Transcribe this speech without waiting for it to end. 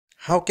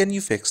How can you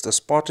fix the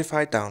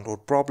Spotify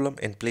download problem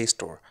in Play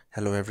Store?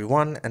 Hello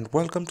everyone and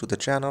welcome to the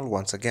channel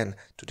once again.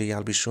 Today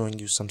I'll be showing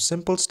you some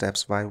simple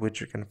steps by which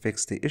you can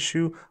fix the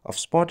issue of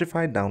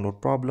Spotify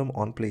download problem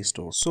on Play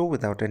Store. So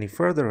without any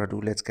further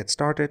ado, let's get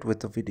started with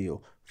the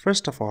video.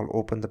 First of all,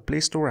 open the Play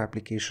Store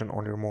application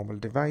on your mobile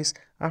device,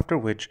 after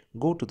which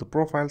go to the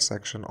profile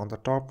section on the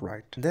top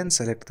right. Then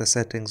select the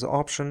settings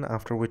option,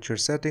 after which your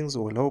settings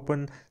will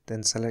open.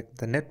 Then select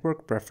the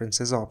network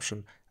preferences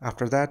option.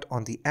 After that,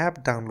 on the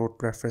app download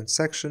preference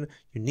section,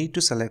 you need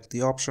to select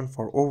the option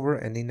for over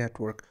any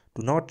network.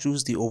 Do not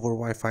choose the over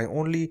Wi-Fi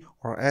only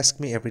or ask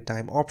me every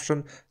time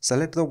option.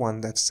 Select the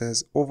one that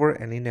says over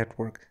any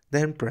network,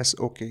 then press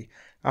OK.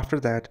 After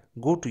that,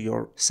 go to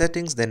your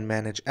settings, then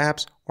manage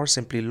apps, or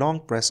simply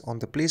long press on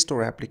the Play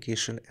Store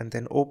application and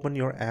then open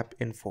your app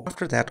info.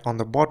 After that, on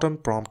the bottom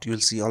prompt, you'll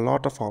see a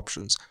lot of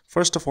options.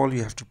 First of all,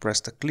 you have to press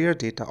the clear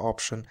data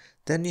option.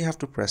 Then you have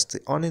to press the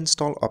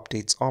uninstall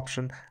updates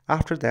option.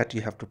 After that,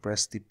 you have to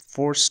press the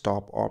force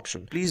stop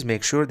option. Please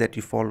make sure that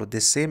you follow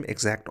this same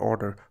exact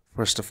order.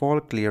 First of all,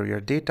 clear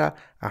your data.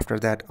 After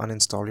that,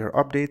 uninstall your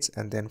updates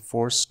and then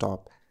force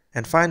stop.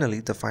 And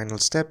finally, the final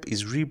step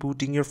is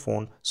rebooting your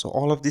phone, so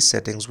all of these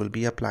settings will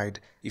be applied.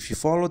 If you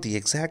follow the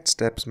exact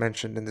steps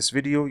mentioned in this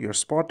video, your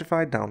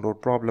Spotify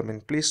download problem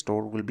in Play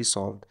Store will be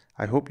solved.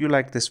 I hope you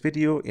liked this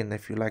video, and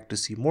if you like to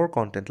see more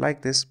content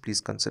like this, please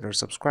consider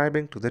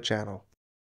subscribing to the channel.